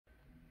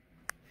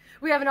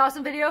We have an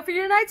awesome video for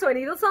you tonight, so I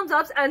need those thumbs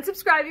ups and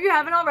subscribe if you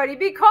haven't already,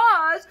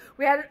 because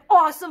we had an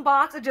awesome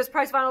box of Just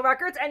Price Vinyl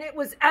Records and it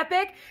was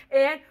epic,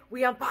 and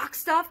we unboxed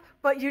stuff,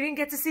 but you didn't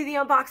get to see the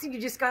unboxing, you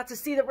just got to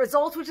see the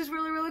results, which is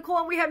really, really cool,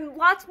 and we had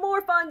lots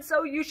more fun,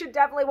 so you should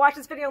definitely watch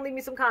this video and leave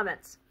me some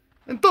comments.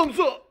 And thumbs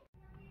up!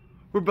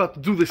 We're about to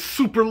do this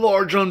super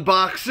large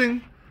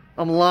unboxing.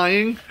 I'm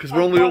lying, because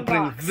we're only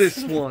opening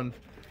this one.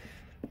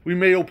 We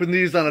may open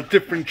these on a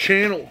different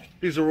channel.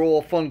 These are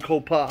all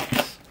Funko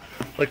Pops.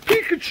 Like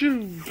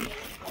Pikachu.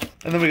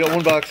 And then we got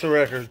one box of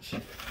records.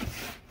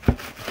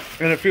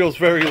 And it feels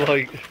very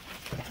light.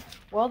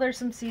 Well, there's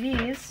some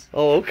CDs.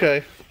 Oh,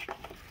 okay.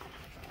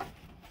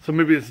 So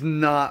maybe it's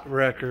not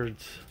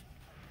records.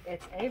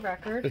 It's a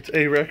record. It's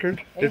a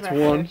record? It's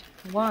record.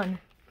 one.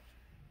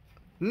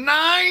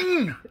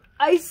 9!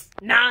 Ice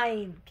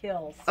 9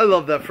 kills. I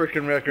love that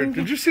freaking record.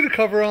 Did you see the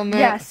cover on that?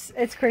 Yes,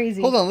 it's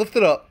crazy. Hold on, lift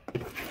it up.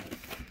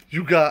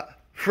 You got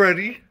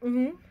Freddy.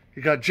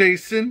 You got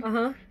Jason.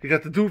 You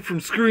got the dude from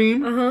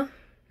Scream.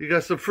 You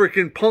got some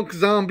freaking punk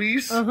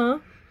zombies.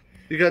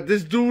 You got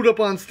this dude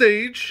up on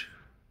stage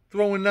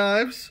throwing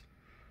knives.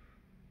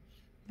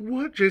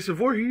 What? Jason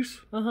Voorhees?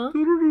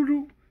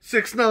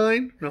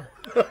 6ix9ine? No.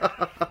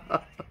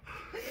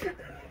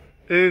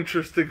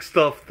 Interesting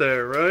stuff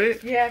there,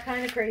 right? Yeah,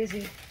 kind of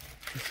crazy.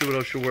 Let's see what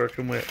else you're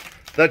working with.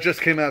 That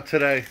just came out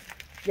today.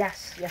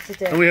 Yes, yes it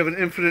did. And we have an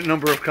infinite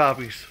number of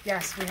copies.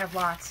 Yes, we have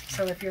lots.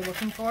 So if you're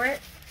looking for it,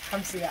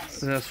 come see us.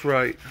 That's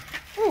right.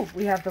 Ooh,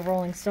 we have the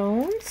Rolling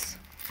Stones.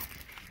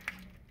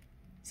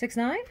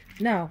 6ix9ine?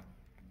 No.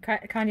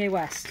 Kanye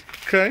West.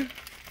 Okay.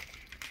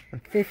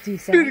 50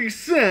 Cent. 50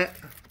 Cent.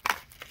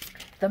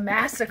 The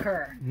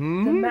Massacre. The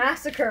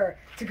Massacre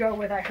to go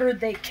with I Heard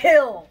They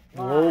Kill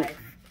live.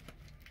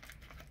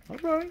 All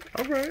right,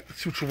 all right.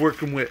 Let's see what you're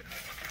working with.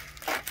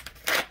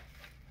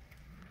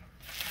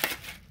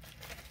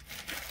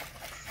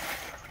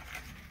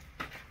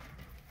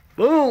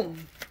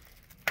 Boom.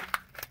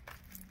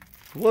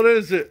 What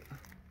is it?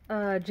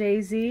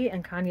 Jay-Z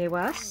and Kanye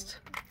West.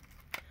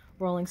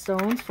 Rolling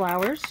Stones,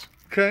 Flowers.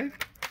 Okay.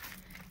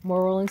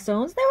 More Rolling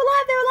Stones. They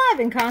were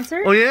live in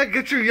concert. Oh yeah,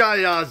 get your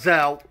yayas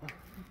out.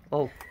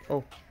 Oh.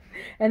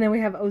 And then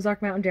we have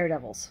Ozark Mountain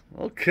Daredevils.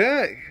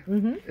 Okay.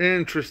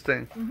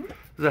 Interesting.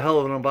 This is a hell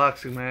of an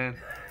unboxing, man.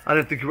 I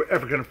didn't think you were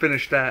ever going to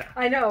finish that.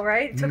 I know,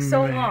 right? It took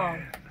so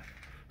long.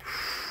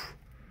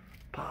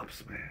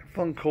 Pops, man.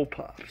 Funko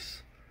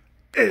Pops.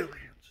 Aliens.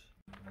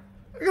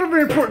 I got a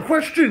very important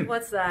question.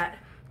 What's that?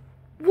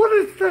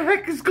 What the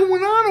heck is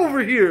going on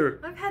over here?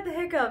 I've had the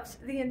hiccups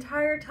the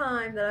entire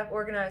time that I've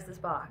organized this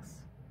box.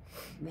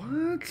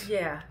 What?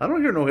 Yeah. I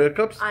don't hear no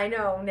hiccups. I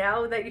know.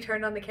 Now that you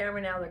turned on the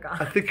camera, now they're gone.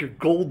 I think you're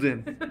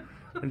golden.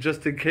 And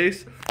just in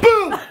case,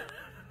 boom!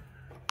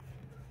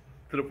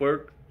 Did it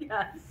work?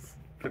 Yes.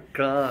 They're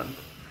gone.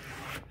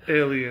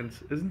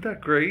 Aliens. Isn't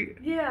that great?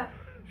 Yeah.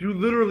 You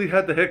literally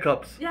had the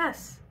hiccups.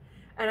 Yes.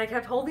 And I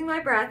kept holding my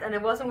breath, and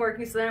it wasn't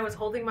working, so then I was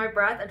holding my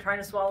breath and trying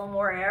to swallow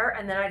more air,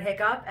 and then I'd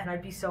hiccup, and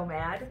I'd be so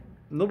mad.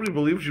 Nobody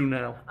believes you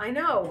now. I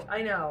know.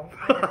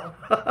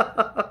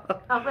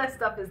 How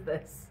messed up is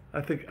this?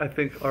 I think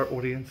our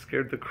audience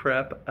scared the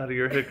crap out of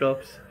your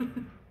hiccups.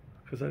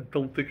 Because I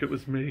don't think it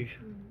was me.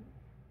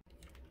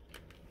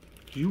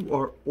 You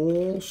are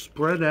all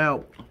spread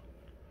out.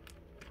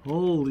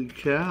 Holy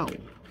cow.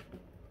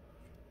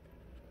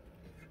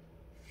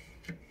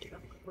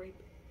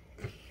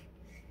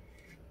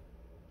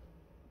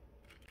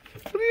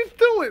 What are you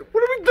doing?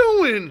 What are we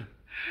doing?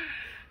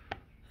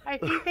 I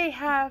think they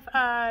have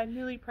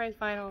newly priced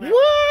vinyl records.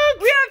 What?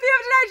 We have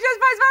tonight's Just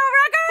Price Vinyl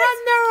Records!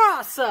 And they're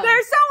awesome!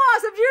 They're so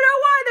awesome! Do you know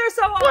why they're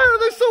so awesome? Why are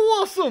they so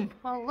awesome?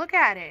 Well, look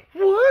at it.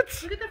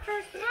 What? Look at the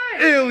first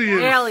one.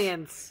 Aliens.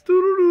 Aliens.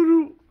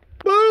 Doo-doo-doo-doo.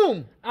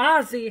 Boom.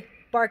 Ozzy.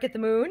 Bark at the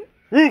Moon.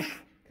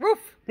 Roof.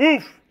 Roof.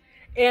 Roof.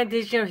 And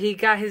did you know he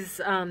got his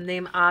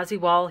name Ozzy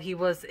while he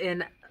was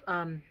in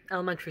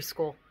elementary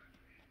school?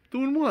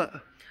 Doing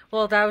what?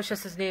 Well, that was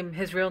just his name.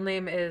 His real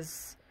name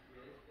is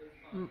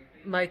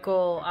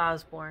Michael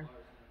Osborne.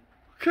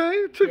 Okay,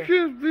 it took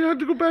you had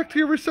to go back to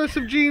your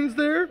recessive genes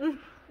there. A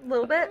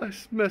little bit. I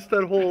messed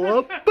that hole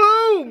up.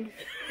 Boom!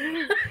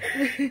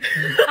 Ozzy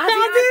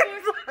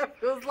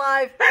was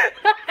live.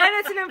 And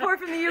it's an import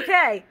from the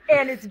UK.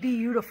 And it's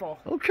beautiful.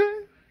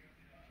 Okay.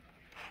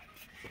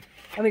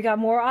 And we got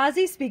more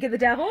Ozzy, Speak of the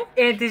Devil.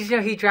 And did you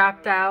know he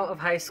dropped out of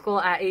high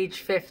school at age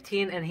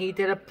 15 and he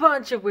did a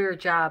bunch of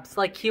weird jobs.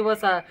 Like he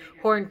was a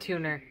horn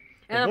tuner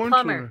and a horn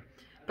plumber. tuner.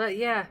 But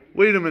yeah.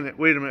 Wait a minute.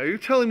 Are you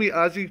telling me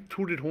Ozzy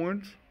tooted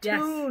horns?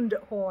 Yes. Tuned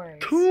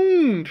horns.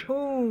 Tuned.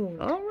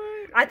 Tuned. All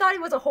right. I thought he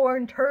was a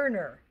horn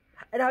turner.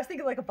 And I was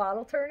thinking like a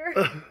bottle turner.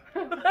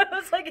 I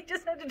was like, he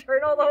just had to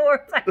turn all the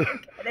horns. I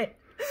didn't get it.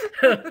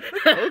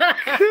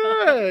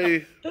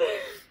 Okay.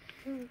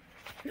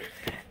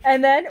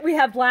 And then we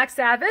have Black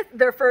Sabbath,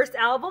 their first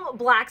album,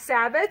 Black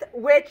Sabbath,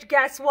 which,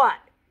 guess what?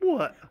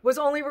 What? Was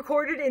only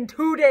recorded in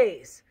 2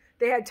 days.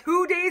 They had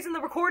 2 days in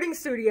the recording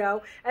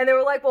studio, and they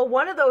were like, well,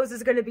 one of those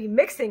is going to be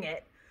mixing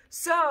it.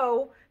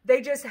 So they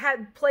just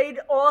had played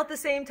all at the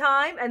same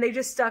time, and they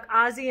just stuck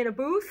Ozzy in a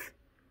booth,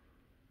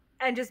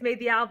 and just made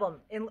the album.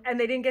 And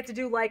they didn't get to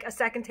do like a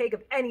second take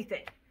of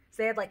anything.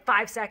 So they had like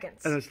 5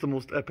 seconds. And it's the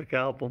most epic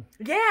album.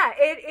 Yeah,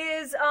 it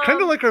is.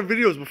 Kind of like our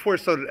videos before I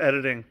started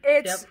editing.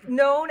 It's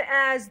known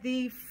as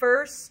the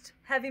first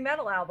heavy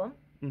metal album,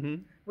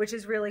 which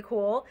is really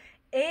cool.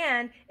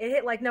 And it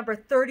hit like number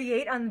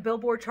 38 on the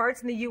Billboard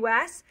charts in the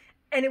U.S.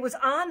 And it was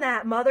on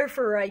that mother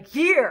for a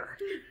year.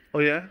 Oh,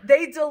 yeah?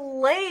 They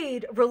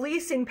delayed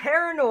releasing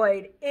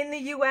Paranoid in the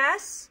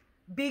U.S.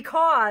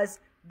 because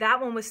that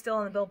one was still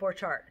on the Billboard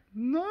chart.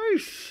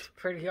 Nice.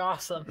 Pretty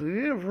awesome.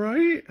 Yeah,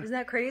 right? Isn't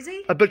that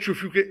crazy? I bet you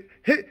if you get...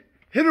 Hit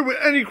her with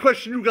any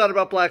question you got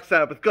about Black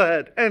Sabbath. Go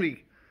ahead.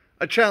 Any.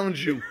 I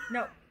challenge you.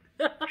 No.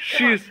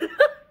 She's...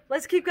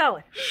 Let's keep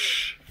going.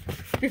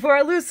 Before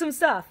I lose some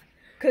stuff.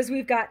 Because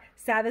we've got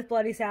Sabbath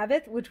Bloody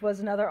Sabbath, which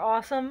was another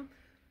awesome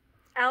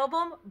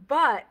album.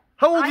 But...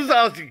 How old is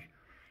Ozzy?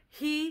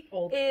 He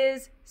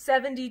is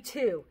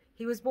 72.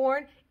 He was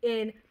born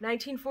in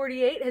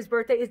 1948. His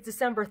birthday is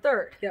December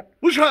 3rd. Yep.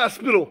 Which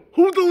hospital?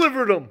 Who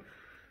delivered him?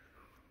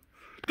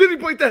 Did he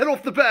bite the head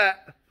off the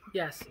bat?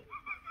 Yes.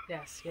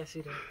 Yes,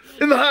 he did.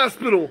 In the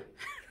hospital.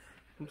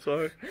 I'm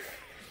sorry.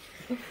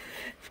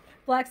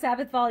 Black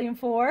Sabbath Volume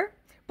 4.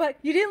 But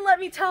you didn't let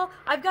me tell.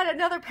 I've got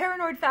another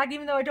Paranoid fact,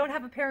 even though I don't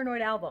have a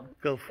Paranoid album.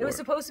 Go for it. It was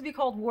supposed to be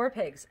called War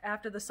Pigs,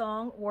 after the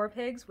song War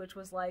Pigs, which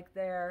was like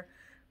their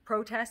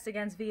protest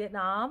against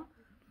Vietnam.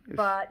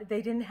 But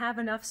they didn't have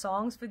enough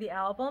songs for the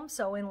album,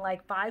 so in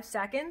like 5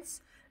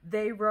 seconds,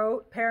 they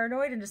wrote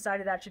Paranoid and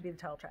decided that should be the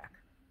title track.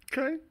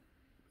 Okay.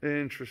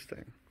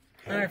 Interesting.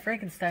 Our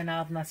Frankenstein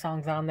album, that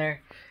song's on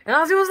there. And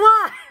Ozzy was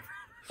live!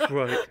 That's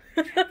right.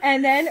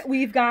 And then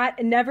we've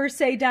got Never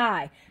Say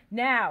Die.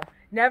 Now,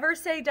 Never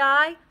Say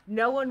Die,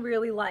 no one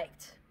really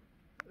liked.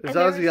 Is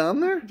Ozzy on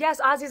there? Yes,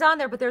 Ozzy's on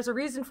there, but there's a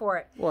reason for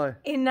it. Why?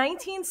 In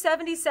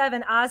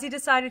 1977, Ozzy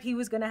decided he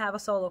was going to have a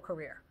solo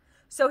career.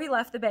 So he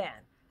left the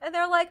band. And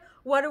they're like,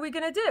 what are we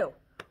going to do?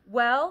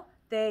 Well,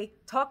 they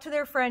talked to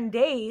their friend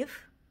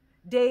Dave.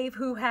 Dave,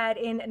 who had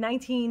in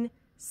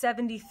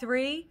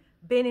 1973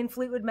 been in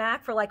Fleetwood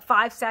Mac for like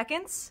 5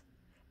 seconds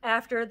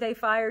after they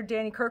fired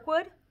Danny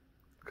Kirkwood.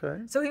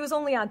 Okay. So he was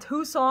only on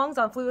 2 songs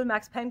on Fleetwood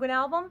Mac's Penguin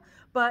album.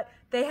 But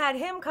they had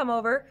him come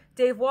over,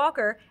 Dave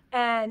Walker,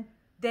 and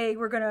they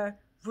were going to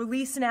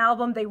release an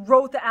album. They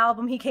wrote the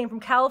album. He came from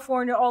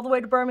California all the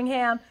way to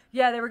Birmingham.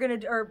 Yeah, they were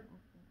going to... or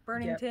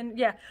Burnington, Yep.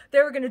 yeah.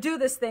 They were going to do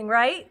this thing,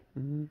 right?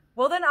 Mm-hmm.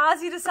 Well, then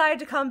Ozzy decided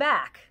to come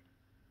back.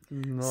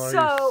 Nice.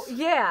 So,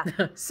 yeah.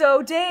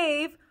 So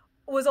Dave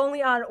was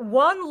only on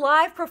 1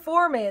 live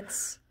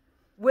performance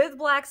with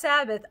Black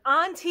Sabbath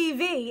on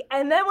TV.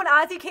 And then when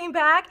Ozzy came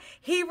back,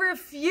 he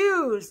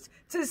refused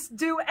to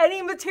do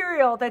any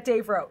material that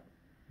Dave wrote.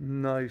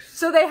 Nice.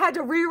 So they had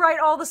to rewrite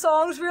all the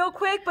songs real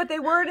quick, but they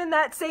weren't in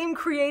that same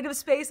creative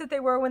space that they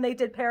were when they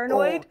did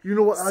Paranoid. Oh, you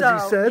know what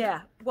Ozzy said?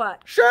 Yeah.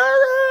 What?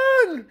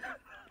 Sharon!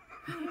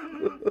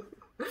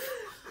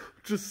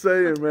 Just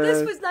saying, man. This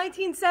was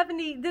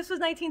 1970. This was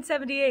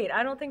 1978.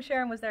 I don't think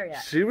Sharon was there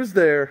yet. She was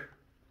there.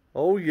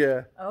 Oh,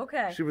 yeah.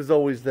 Okay. She was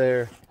always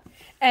there.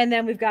 And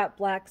then we've got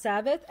Black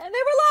Sabbath, and they were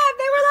live.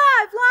 They were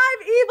live.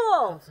 Live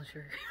Evil. I wasn't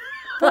sure.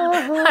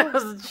 I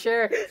wasn't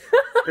sure.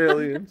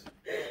 Aliens.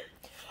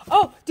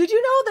 Oh, did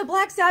you know that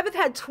Black Sabbath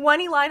had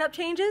 20 lineup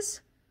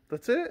changes?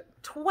 That's it?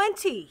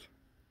 20.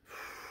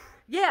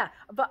 Yeah,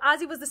 but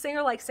Ozzy was the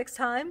singer like 6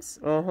 times.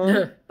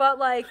 Uh-huh. But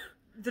like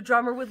the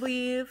drummer would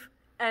leave,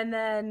 and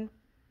then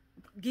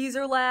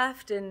Geezer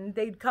left, and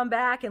they'd come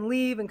back and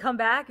leave and come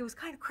back. It was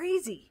kind of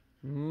crazy.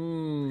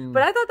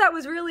 But I thought that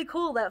was really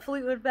cool that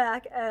Fleetwood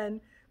Mac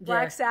and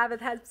Black Sabbath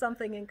had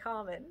something in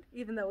common,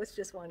 even though it's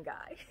just one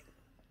guy.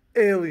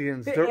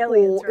 Aliens. They're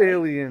aliens, all right?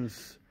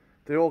 aliens.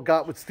 They all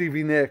got with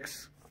Stevie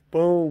Nicks.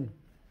 Boom.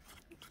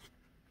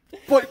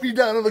 Fight me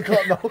down in the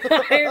cut. No.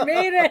 I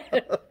made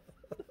it.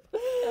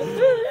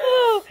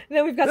 Oh, and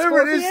then we've got There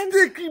Scorpions. it is,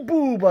 Sticky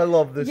Boob. I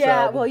love this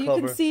Yeah, album well, you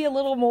cover. can see a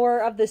little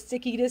more of the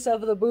stickiness of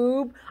the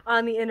boob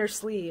on the inner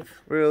sleeve.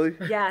 Really?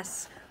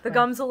 Yes, the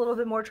gum's a little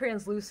bit more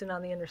translucent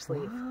on the inner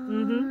sleeve.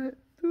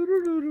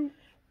 Doo-doo-doo-doo.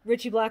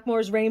 Richie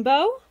Blackmore's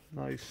Rainbow.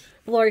 Nice.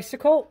 Blue Oyster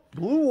Cult.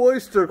 Blue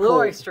Oyster Cult. Blue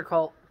Oyster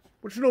Cult.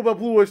 What you know about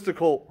Blue Oyster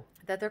Cult?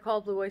 That they're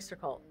called Blue Oyster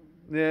Cult.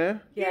 Yeah?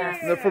 Yeah.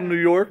 They're from New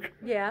York?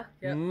 Yeah.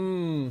 Yep.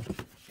 Mmm.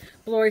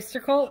 Blue Oyster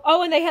Cult.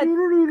 Oh, and they had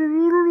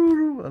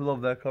I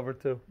love that cover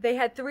too.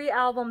 3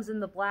 albums in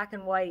the black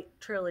and white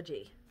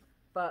trilogy,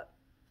 but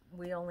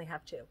we only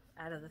have 2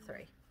 out of the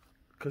 3.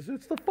 Because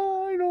it's the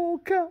final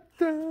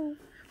countdown.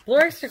 Blue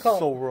Oyster Cult.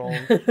 So wrong.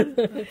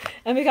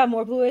 And we got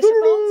more Blue Oyster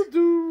Cult.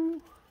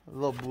 I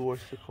love Blue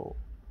Oyster Cult.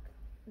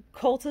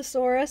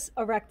 Cultosaurus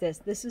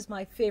erectus. This is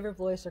my favorite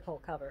Blue Oyster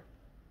Cult cover.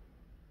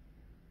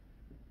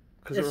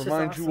 Because it It's just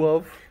reminds you awesome.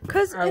 of...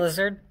 Because Our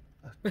lizard.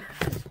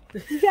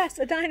 yes,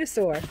 a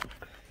dinosaur.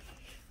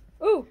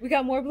 Ooh, we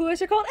got more Blue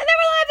Oyster Cult, and they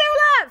were live. They were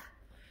live.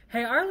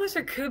 Hey, our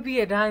lizard could be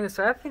a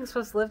dinosaur. I think it's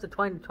supposed to live to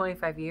 20 to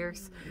 25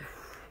 years.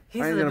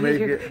 He's I ain't gonna gonna be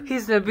make here. it.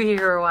 He's gonna be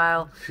here a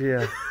while.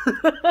 Yeah.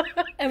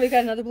 And we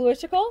got another Blue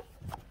Oyster Cult.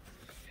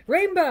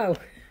 Rainbow.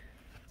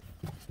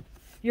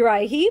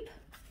 Uriah Heep.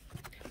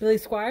 Billy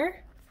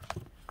Squire.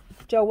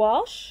 Joe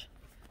Walsh.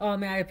 Oh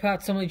man, I put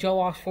out so many Joe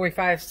Walsh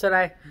 45s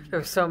today. There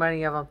were so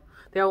many of them.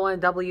 They all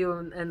went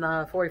W in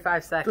the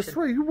 45 section. That's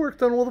right. You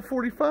worked on all the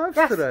 45s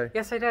Yes, today.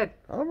 yes, I did.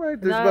 All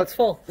right. Now it's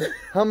full.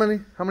 How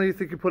many? How many do you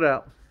think you put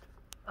out?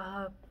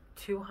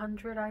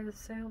 200, I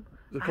assume.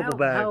 A couple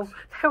bags. bags.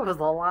 That was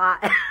a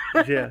lot.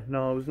 Yeah.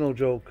 No, it was no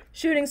joke.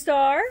 Shooting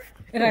Star.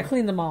 And I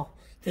cleaned them all.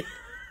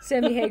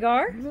 Sammy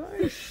Hagar.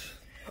 Nice.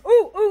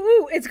 Ooh, ooh,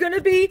 ooh. It's going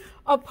to be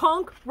a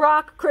punk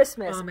rock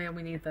Christmas. Oh man,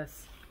 we need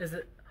this. Is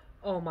it?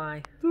 Oh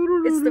my.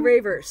 It's the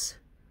Ravers.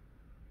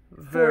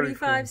 Very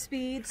 45 cool.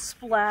 speed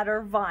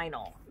splatter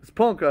vinyl. It's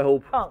punk, I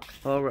hope. Punk.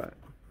 All right.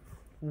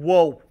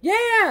 Whoa.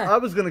 Yeah. I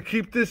was going to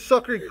keep this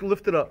sucker.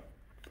 Lift it up.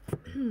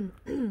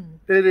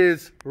 It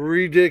is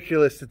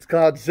ridiculous. It's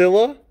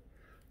Godzilla,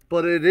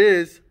 but it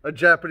is a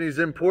Japanese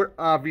import,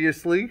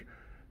 obviously.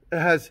 It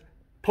has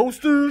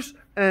posters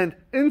and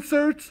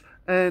inserts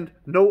and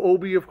no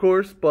Obi, of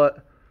course,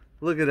 but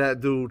look at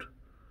that dude.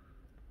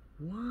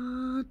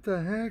 What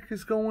the heck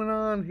is going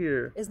on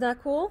here? Isn't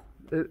that cool?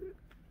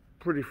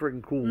 Pretty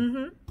freaking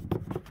cool.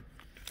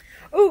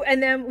 Ooh,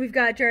 and then we've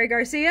got Jerry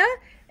Garcia,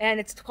 and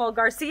it's called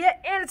Garcia,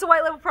 and it's a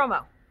white label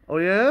promo. Oh,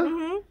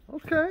 yeah?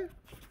 Okay.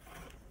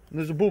 And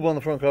there's a boob on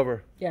the front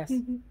cover. Yes.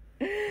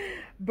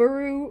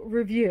 Baru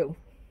Review.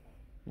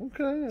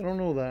 Okay, I don't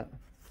know that.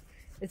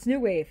 It's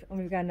New Wave. And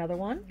we've got another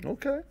one.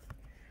 Okay.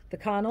 The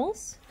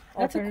Connells.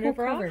 That's a cool Alternative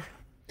Rock. cover.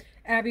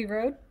 Abbey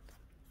Road.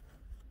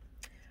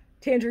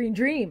 Tangerine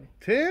Dream.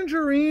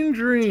 Tangerine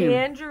Dream.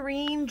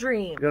 Tangerine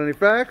Dream. Got any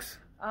facts?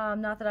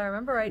 Not that I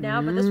remember right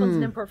now, but this one's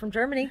an import from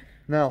Germany.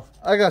 Now,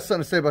 I got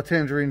something to say about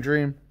Tangerine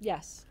Dream.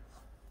 Yes.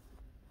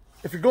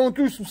 If you're going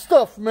through some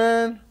stuff,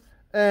 man,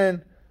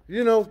 and,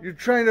 you know, you're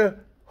trying to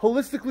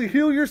holistically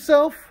heal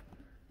yourself,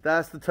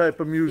 that's the type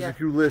of music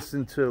you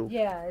listen to.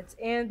 Yeah, it's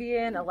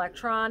ambient,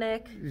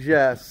 electronic.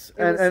 Yes,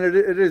 and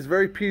it is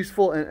very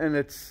peaceful, and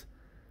it's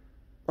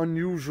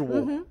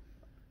unusual,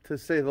 to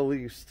say the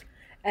least.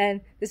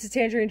 And this is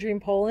Tangerine Dream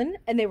Poland,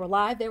 and they were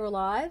live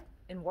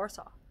in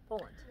Warsaw,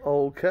 Poland.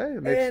 Okay,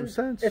 it makes some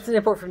sense. It's an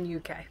import from the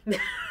UK.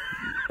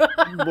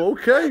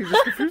 Okay, you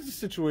just confused the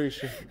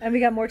situation. And we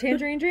got more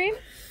Tangerine Dream.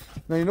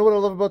 Now, you know what I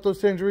love about those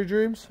Tangerine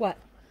Dreams? What?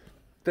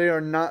 They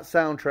are not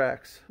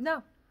soundtracks.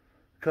 No.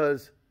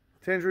 Because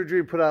Tangerine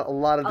Dream put out a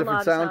lot of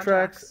different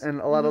soundtracks, and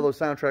a lot of those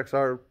soundtracks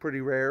are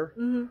pretty rare.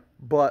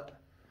 But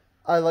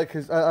I like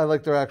I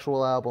like their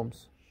actual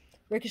albums.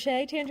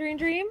 Ricochet, Tangerine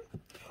Dream.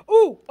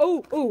 Ooh,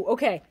 ooh, ooh.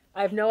 Okay,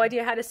 I have no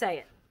idea how to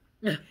say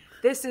it.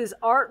 This is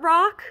art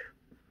rock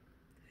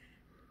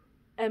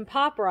and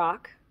pop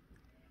rock,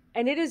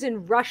 and it is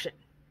in Russian.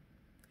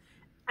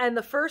 And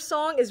the first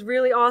song is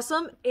really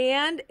awesome,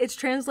 and it's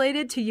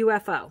translated to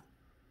UFO.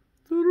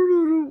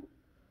 You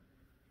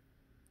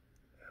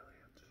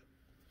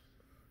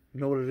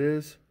know what it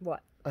is?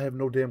 What? I have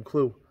no damn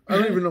clue. I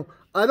don't even know.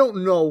 I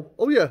don't know.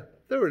 Oh, yeah.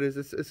 There it is.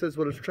 It says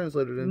what it's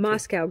translated into.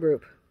 Moscow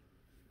Group.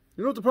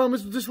 You know what the problem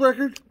is with this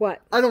record?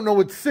 What? I don't know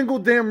a single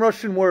damn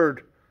Russian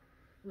word.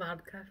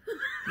 Vodka.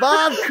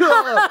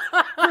 Vodka!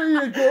 There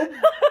you go.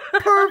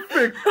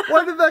 Perfect.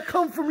 Why did that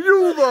come from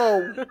you,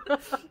 though?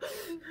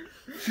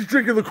 She's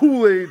drinking the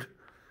Kool-Aid.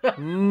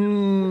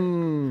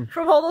 From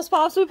all those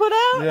pops we put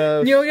out?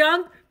 Yes. Neil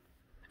Young.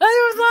 Oh,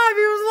 he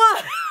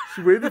was live.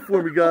 She waited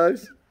for me,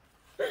 guys.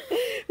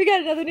 We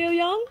got another Neil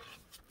Young.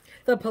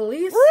 The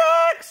Police.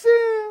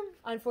 Roxanne!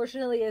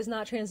 Unfortunately, it is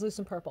not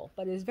translucent purple,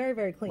 but it is very,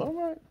 very clean. All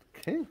right.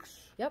 Kinks.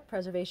 Yep,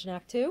 Preservation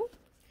Act 2.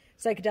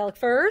 Psychedelic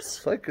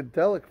Furs.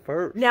 Psychedelic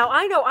Furs. Now,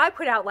 I know I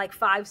put out like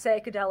 5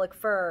 Psychedelic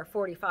Fur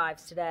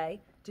 45s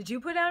today. Did you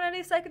put out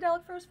any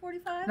Psychedelic Furs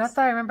 45s? Not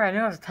that I remember. I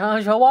knew it was a ton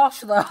of Joe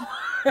Walsh, though.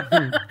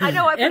 I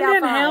know I put And out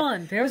Van 5.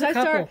 Halen. There was a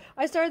couple.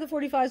 I started the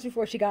 45s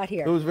before she got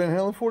here. There was Van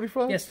Halen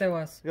 45? Yes, there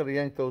was. You gotta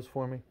yank those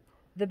for me.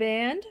 The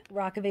Band,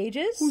 Rock of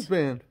Ages. Whose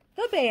band?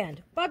 The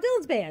Band, Bob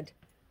Dylan's band.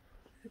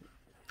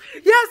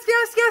 Yes,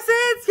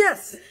 it's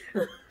yes.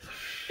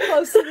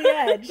 Close to the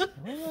edge.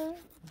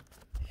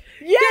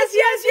 Yes,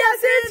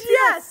 it's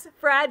yes.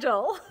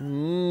 Fragile.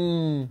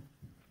 Mmm.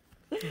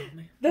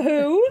 The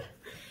Who.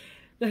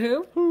 The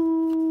Who?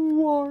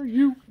 Who are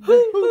you?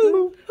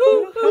 Who.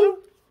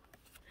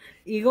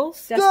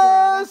 Eagles. Desperado.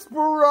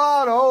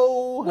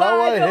 How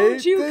Why I don't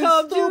hate you this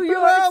come to stupid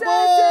your album.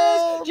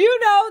 senses? Do you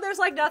know there's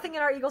like nothing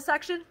in our Eagles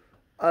section?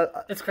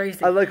 It's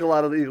crazy. I like a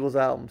lot of the Eagles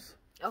albums.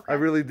 Okay. I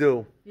really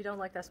do. You don't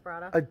like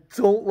Desperado? I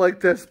don't like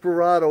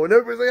Desperado. And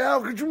everybody's like,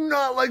 how could you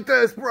not like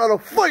Desperado?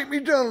 Fight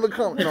me down in the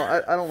comments. No,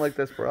 I don't like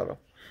Desperado.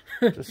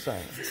 Just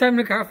saying.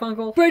 Simon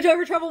Garfunkel. Bridge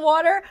Over Troubled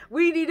Water.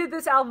 We needed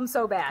this album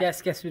so bad.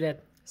 Yes, we did.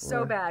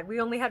 So bad.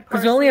 We only had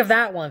Because we only have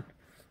that one.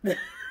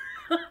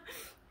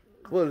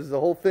 What, is the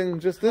whole thing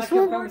just this I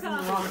one? was in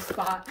the wrong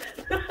spot.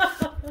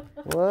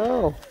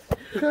 Wow.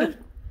 Okay.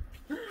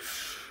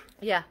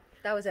 Yeah,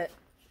 that was it.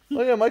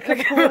 Oh, yeah, my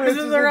Chemical I Romance was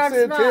is in in the wrong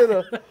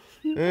Santana.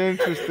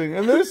 Interesting.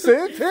 And there's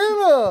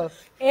Santana.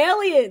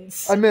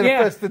 Aliens. I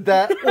manifested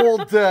that all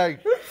day.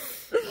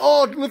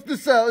 Oh, lift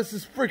this out. This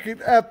is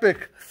freaking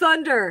epic.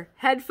 Thunder.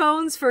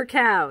 Headphones for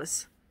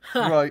cows.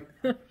 Right.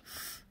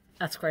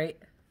 That's great.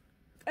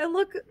 And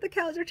look, the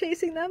cows are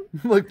chasing them.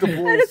 Like the And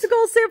bulls. it's a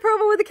gold stamp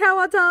promo with a cow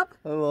on top.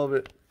 I love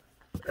it.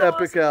 How Epic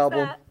awesome is album.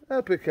 that?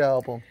 Epic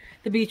album.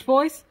 The Beach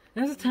Boys.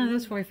 There's a ton of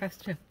those for you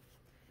fast too.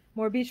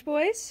 More Beach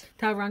Boys.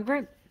 Todd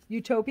Rundgren.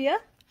 Utopia.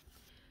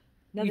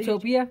 Another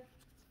Utopia.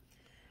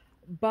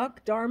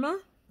 Buck Dharma.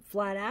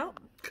 Flat Out.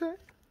 Okay.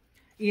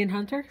 Ian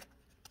Hunter.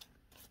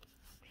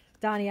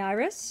 Donnie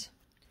Iris.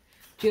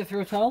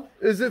 Jethro Tull.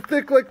 Is it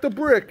thick like the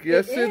brick?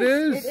 Yes, it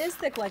is. It is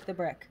thick like the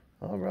brick.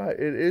 All right.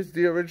 It is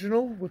the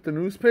original with the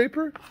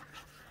newspaper.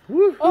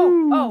 Woohoo.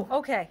 Oh,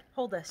 okay.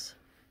 Hold this.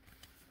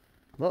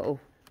 Uh-oh.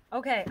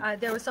 Okay,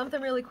 there was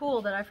something really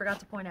cool that I forgot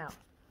to point out.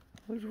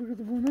 Why did we get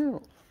the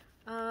one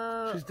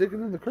out? She's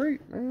digging in the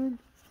crate, man.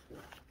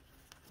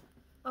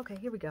 Okay,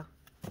 here we go.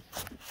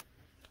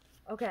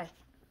 Okay,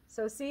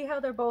 so see how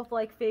they're both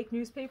like fake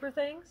newspaper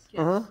things?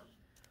 Uh-huh.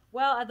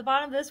 Well, at the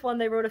bottom of this one,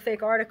 they wrote a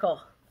fake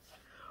article.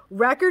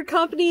 Record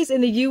companies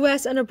in the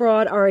U.S. and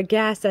abroad are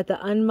aghast at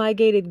the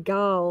unmitigated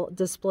gall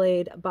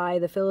displayed by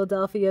the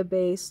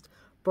Philadelphia-based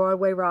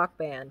Broadway rock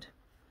band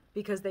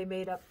because they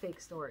made up fake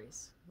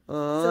stories.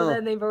 So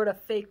then they wrote a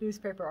fake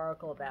newspaper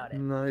article about it.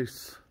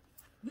 Nice.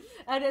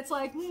 And it's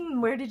like,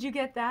 where did you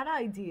get that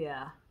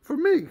idea? For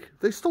Meek.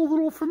 They stole it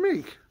all from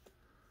Meek.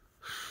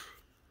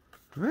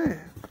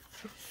 Man.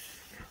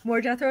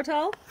 More Jethro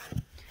Tull?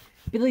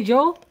 Billy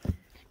Joel.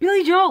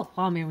 Billy Joel.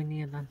 Oh man, we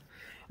need them.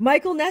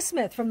 Michael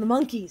Nesmith from the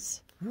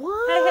Monkees.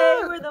 What? Hey,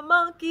 hey, we're the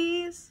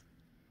Monkees.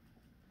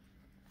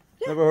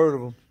 Never heard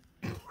of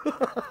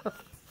them.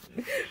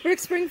 Rick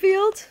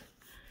Springfield.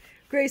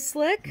 Grace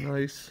Slick.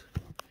 Nice.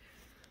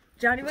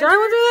 Johnny Winter. Johnny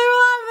Winter, they were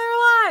live. They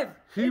were live.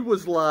 He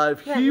was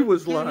live. Yeah, he he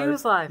was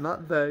was live.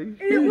 Not they.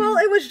 Well,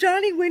 it was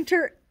Johnny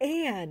Winter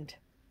and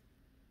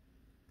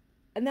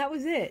that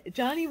was it.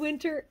 Johnny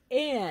Winter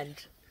and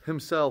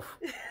Himself.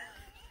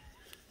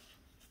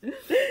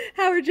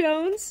 Howard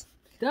Jones.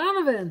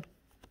 Donovan.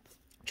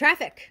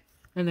 Traffic.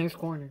 And there's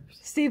Corners.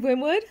 Steve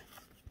Winwood.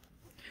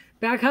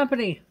 Bad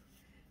Company.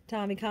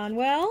 Tommy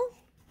Conwell.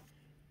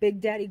 Big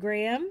Daddy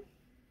Graham.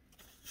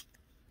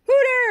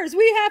 Hooters!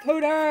 We have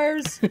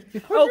Hooters!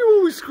 Why do you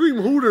always scream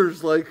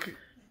Hooters like...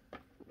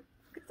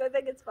 Because I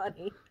think it's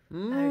funny.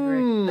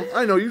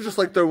 I know, you just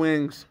like their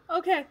wings.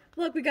 Okay,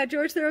 look, we got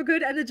George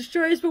Thorogood and the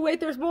Destroyers, but wait,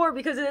 there's more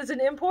because it is an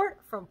import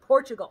from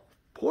Portugal.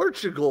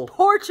 Portugal?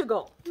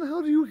 Portugal! How the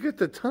hell do you get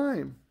the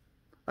time?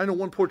 I know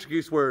one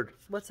Portuguese word.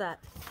 What's that?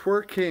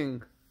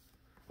 Twerking.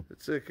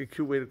 It's like a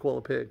cute way to call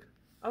a pig.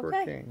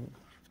 Okay. Twerking.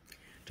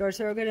 George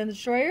Thorogood and the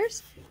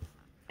Destroyers.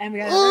 And we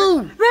got Oh!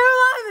 They were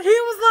live! He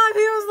was live!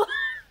 He was live!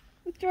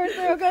 George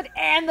Thorogood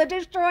and the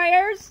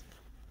Destroyers.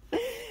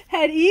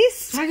 Head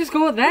East. I just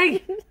go with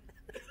they.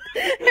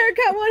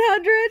 Haircut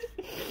 100.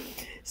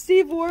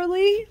 Steve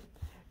Worley.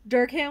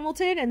 Dirk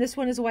Hamilton. And this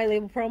one is a white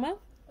label promo.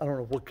 I don't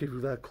know what gave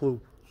you that clue.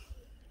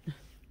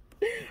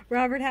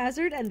 Robert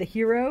Hazard and the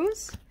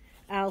Heroes.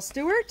 Al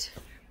Stewart.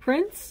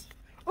 Prince.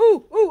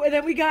 Ooh, and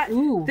then we got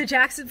Ooh. the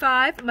Jackson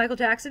 5, Michael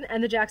Jackson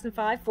and the Jackson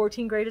 5,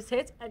 14 greatest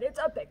hits, and it's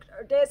a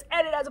picture disc,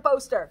 and it has a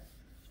poster.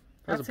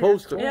 As a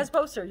poster. It has a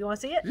poster. You want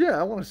to see it? Yeah,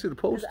 I want to see the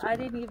 'Cause poster. I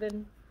didn't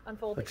even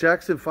unfold A it.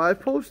 Jackson 5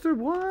 poster?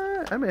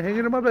 What? I may hang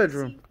it in my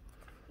bedroom.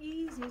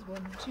 Easy's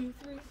 1, 2,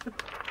 3.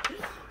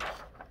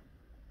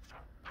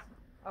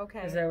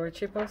 Okay. Is that where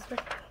cheap poster?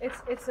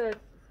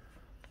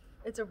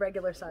 It's a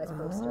regular size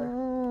poster.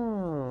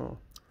 Oh.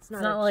 It's not,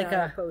 It's not a like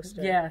giant a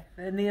poster. Yeah,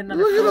 and the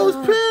another. Look at those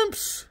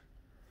pimps!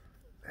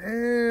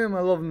 Damn, I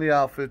love them, the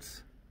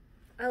outfits.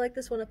 I like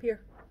this one up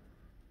here.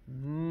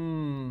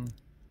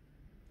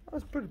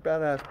 That's a pretty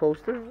badass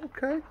poster.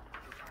 Okay.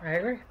 I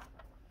agree.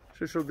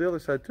 Should show the other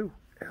side too.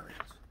 Aliens.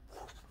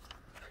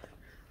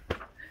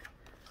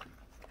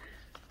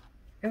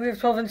 And we have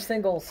 12-inch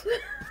singles.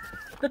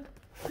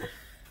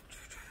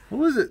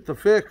 Who is it? The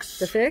Fix.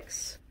 The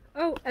Fix.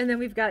 Oh, and then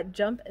we've got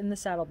Jump in the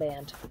Saddle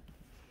Band.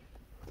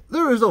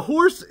 There is a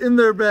horse in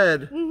their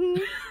bed.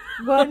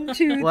 1,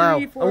 2, Wow.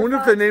 3, 4, I wonder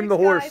if 5, they named 6 the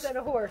horse. guys and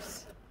a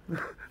horse.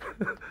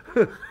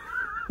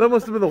 That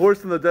must have been the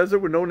horse in the desert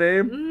with no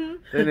name.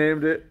 They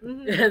named it.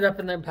 It ended up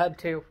in their bed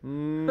too.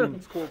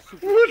 It's called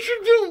Super. What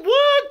you doing?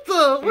 What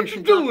the? What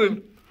you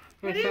doing?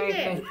 What is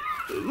it?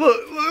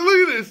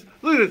 Look at this.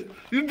 Look at this.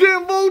 You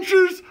damn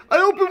vultures. I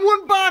opened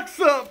one box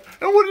up.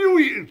 And what are you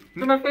eating?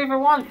 They're my favorite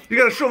one. You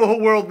gotta show the whole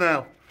world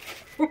now.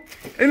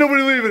 Ain't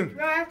nobody leaving.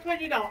 That's when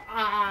you go,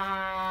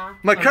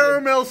 My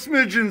caramel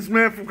smidgens,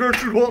 man, from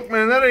Gertrude Hawk,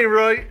 man. That ain't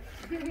right.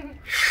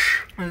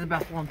 They're the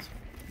best ones.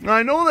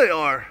 I know they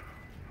are.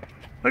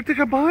 I think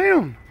I buy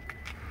them.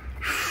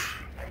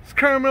 It's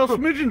caramel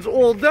smidgens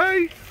all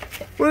day.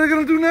 What are they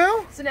gonna do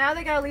now? So now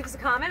they gotta leave us a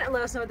comment and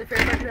let us know what their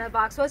favorite question in that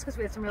box was because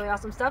we had some really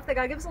awesome stuff. They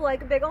gotta give us a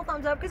like, a big old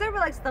thumbs up because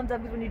everybody likes a thumbs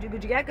up because when you do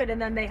good, you get good,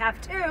 and then they have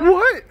to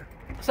What?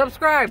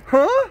 Subscribe.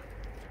 Huh?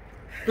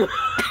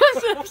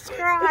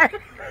 subscribe.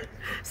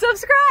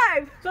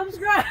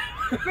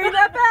 Ring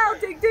that bell,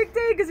 ding, ding,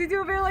 ding, because we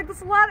do a video like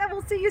this a lot, and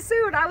we'll see you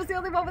soon. I was the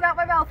only one without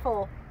my mouth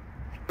full.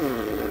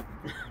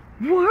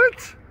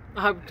 What?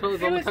 I'm totally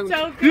going was with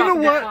so You know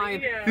good.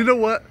 what? Yeah. You know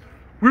what?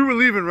 We were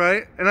leaving,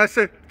 right? And I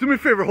said, do me a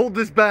favor, hold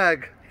this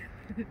bag.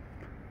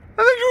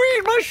 I think you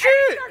eat my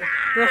shit.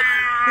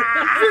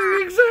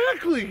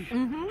 Exactly.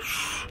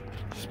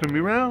 Spin me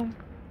round,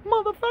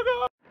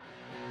 motherfucker.